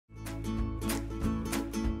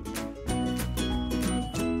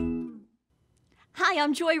Hi,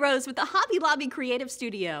 I'm Joy Rose with the Hobby Lobby Creative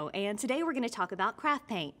Studio, and today we're going to talk about craft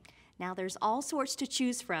paint. Now there's all sorts to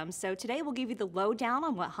choose from, so today we'll give you the lowdown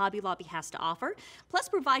on what Hobby Lobby has to offer, plus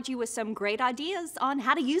provide you with some great ideas on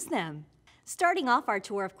how to use them. Starting off our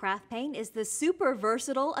tour of craft paint is the super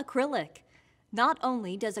versatile acrylic. Not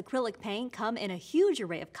only does acrylic paint come in a huge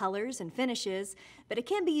array of colors and finishes, but it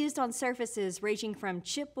can be used on surfaces ranging from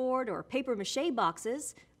chipboard or paper mache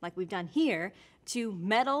boxes, like we've done here, to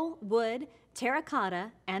metal, wood,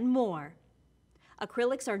 terracotta, and more.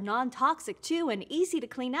 Acrylics are non-toxic too and easy to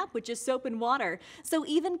clean up with just soap and water, so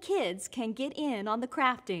even kids can get in on the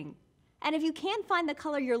crafting. And if you can't find the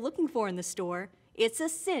color you're looking for in the store, it's a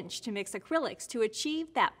cinch to mix acrylics to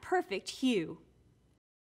achieve that perfect hue.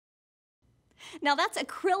 Now that's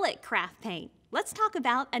acrylic craft paint. Let's talk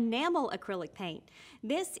about enamel acrylic paint.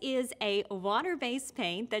 This is a water-based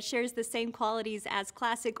paint that shares the same qualities as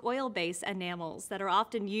classic oil-based enamels that are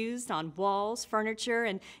often used on walls, furniture,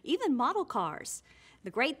 and even model cars.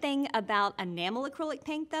 The great thing about enamel acrylic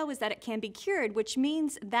paint, though, is that it can be cured, which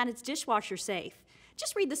means that it's dishwasher safe.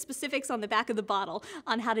 Just read the specifics on the back of the bottle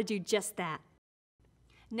on how to do just that.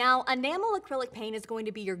 Now, enamel acrylic paint is going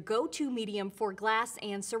to be your go-to medium for glass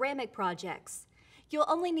and ceramic projects. You'll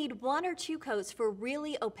only need 1 or 2 coats for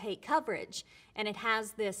really opaque coverage, and it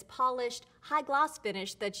has this polished, high gloss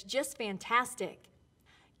finish that's just fantastic.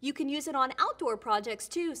 You can use it on outdoor projects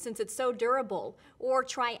too, since it's so durable, or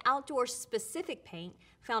try outdoor specific paint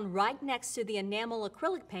found right next to the enamel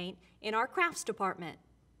acrylic paint in our crafts department.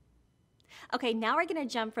 Okay, now we're going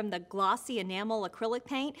to jump from the glossy enamel acrylic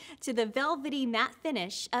paint to the velvety matte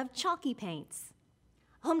finish of chalky paints.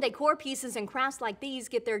 Home decor pieces and crafts like these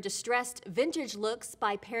get their distressed vintage looks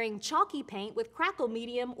by pairing chalky paint with crackle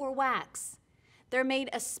medium or wax. They're made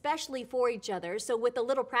especially for each other, so with a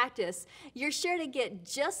little practice, you're sure to get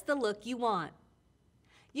just the look you want.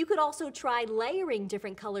 You could also try layering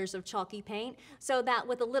different colors of chalky paint so that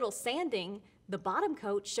with a little sanding, the bottom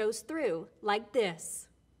coat shows through, like this.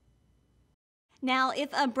 Now, if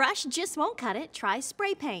a brush just won't cut it, try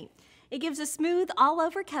spray paint. It gives a smooth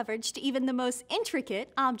all-over coverage to even the most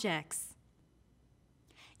intricate objects.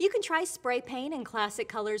 You can try spray paint in classic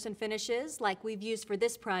colors and finishes like we've used for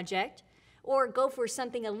this project, or go for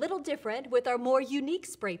something a little different with our more unique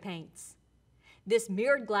spray paints. This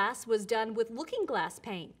mirrored glass was done with looking glass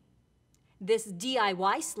paint. This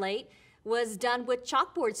DIY slate was done with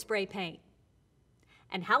chalkboard spray paint.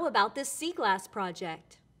 And how about this sea glass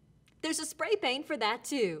project? There's a spray paint for that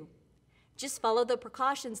too. Just follow the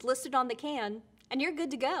precautions listed on the can and you're good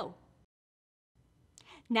to go.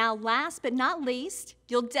 Now last but not least,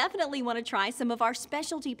 you'll definitely want to try some of our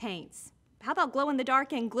specialty paints. How about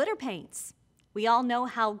glow-in-the-dark and glitter paints? We all know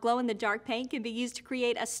how glow-in-the-dark paint can be used to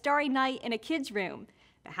create a starry night in a kid's room.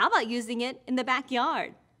 But how about using it in the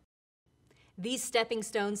backyard? These stepping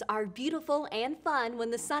stones are beautiful and fun when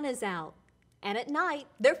the sun is out. And at night,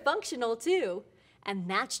 they're functional too. And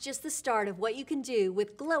that's just the start of what you can do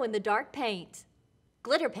with glow-in-the-dark paint.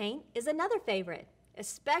 Glitter paint is another favorite,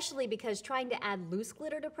 especially because trying to add loose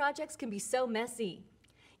glitter to projects can be so messy.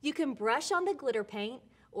 You can brush on the glitter paint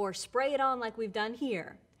or spray it on like we've done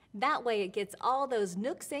here. That way it gets all those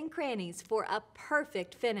nooks and crannies for a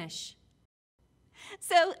perfect finish.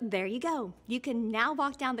 So there you go. You can now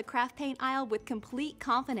walk down the craft paint aisle with complete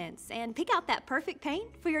confidence and pick out that perfect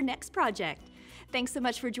paint for your next project. Thanks so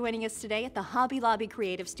much for joining us today at the Hobby Lobby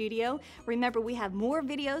Creative Studio. Remember, we have more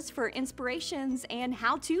videos for inspirations and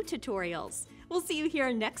how-to tutorials. We'll see you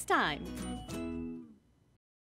here next time.